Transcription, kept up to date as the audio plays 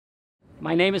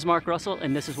My name is Mark Russell,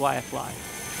 and this is why I fly.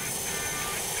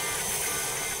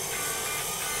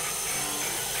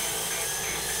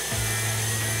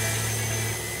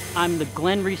 I'm the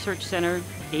Glenn Research Center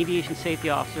Aviation Safety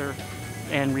Officer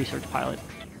and Research Pilot.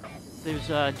 There's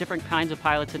different kinds of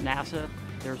pilots at NASA.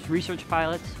 There's research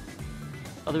pilots,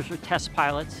 others are test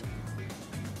pilots,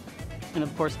 and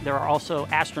of course there are also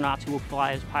astronauts who will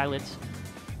fly as pilots.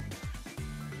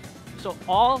 So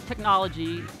all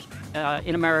technology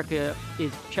in America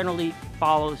generally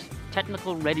follows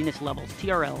technical readiness levels,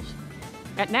 TRLs.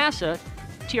 At NASA,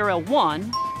 TRL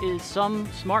 1 is some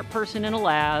smart person in a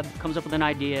lab comes up with an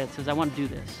idea and says, I want to do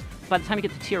this. By the time you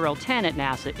get to TRL 10 at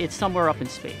NASA, it's somewhere up in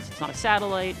space. It's not a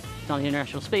satellite, it's not the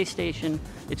International Space Station,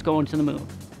 it's going to the moon.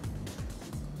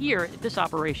 Here, at this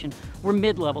operation, we're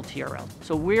mid-level TRL.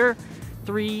 So we're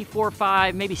 3, 4,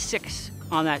 5, maybe 6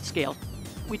 on that scale.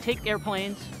 We take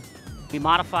airplanes, we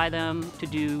modify them to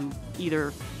do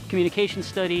either communication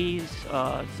studies,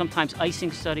 sometimes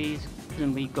icing studies,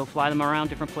 and we go fly them around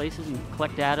different places and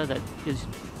collect data that is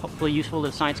hopefully useful to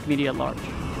the science community at large.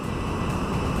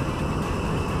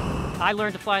 I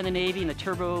learned to fly in the Navy in the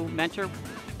Turbo Mentor.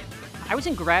 I was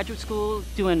in graduate school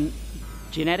doing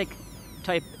genetic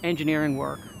type engineering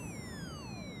work.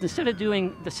 Instead of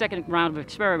doing the second round of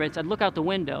experiments, I'd look out the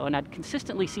window and I'd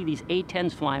consistently see these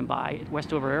A-10s flying by at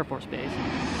Westover Air Force Base.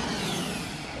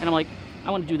 And I'm like,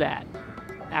 I want to do that.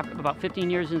 After about 15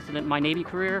 years into my Navy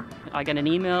career, I got an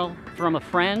email from a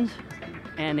friend,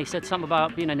 and they said something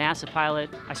about being a NASA pilot.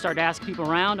 I started asking people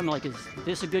around, I'm like, is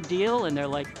this a good deal? And they're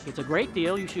like, it's a great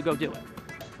deal, you should go do it.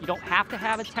 You don't have to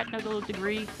have a technical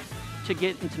degree to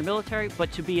get into the military,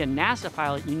 but to be a NASA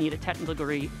pilot, you need a technical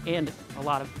degree and a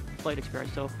lot of flight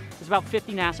experience. So there's about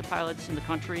 50 NASA pilots in the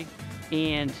country,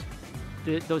 and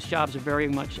those jobs are very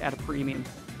much at a premium.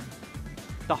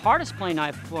 The hardest plane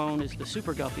I've flown is the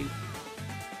Super Guppy.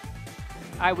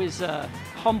 I was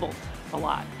humbled a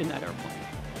lot in that airplane.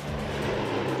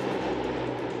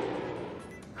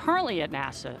 Currently at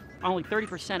NASA, only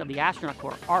 30% of the astronaut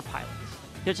corps are pilots.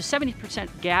 There's a 70%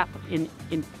 gap in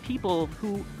people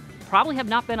who probably have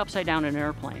not been upside down in an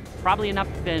airplane, probably have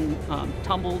not been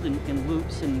tumbled in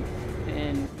loops,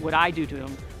 and what I do to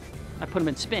them, I put them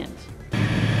in spins.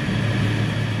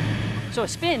 So a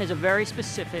spin is a very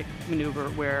specific maneuver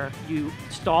where you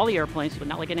stall the airplane, but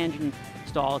not like an engine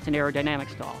stall, it's an aerodynamic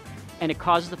stall. And it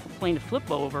causes the plane to flip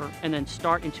over and then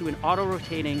start into an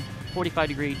auto-rotating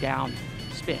 45-degree down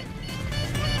spin.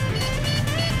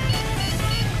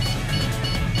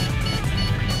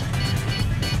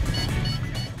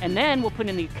 And then we'll put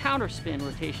in the counter spin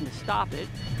rotation to stop it.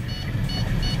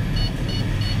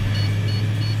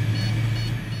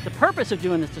 The purpose of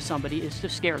doing this to somebody is to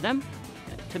scare them,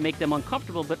 to make them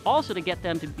uncomfortable, but also to get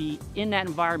them to be in that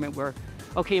environment where,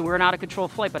 okay, we're an out-of-control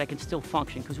flight, but I can still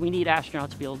function, because we need astronauts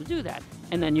to be able to do that.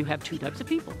 And then you have two types of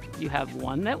people. You have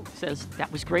one that says,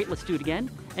 that was great, let's do it again.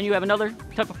 And you have another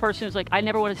type of person who's like, I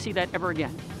never want to see that ever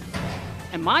again.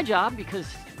 And my job,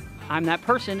 because I'm that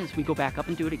person, is we go back up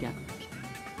and do it again.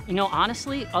 You know,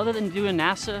 honestly, other than doing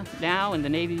NASA now and the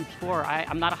Navy before,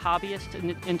 I'm not a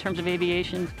hobbyist in terms of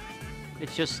aviation.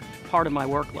 It's just part of my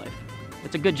work life.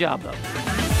 It's a good job, though.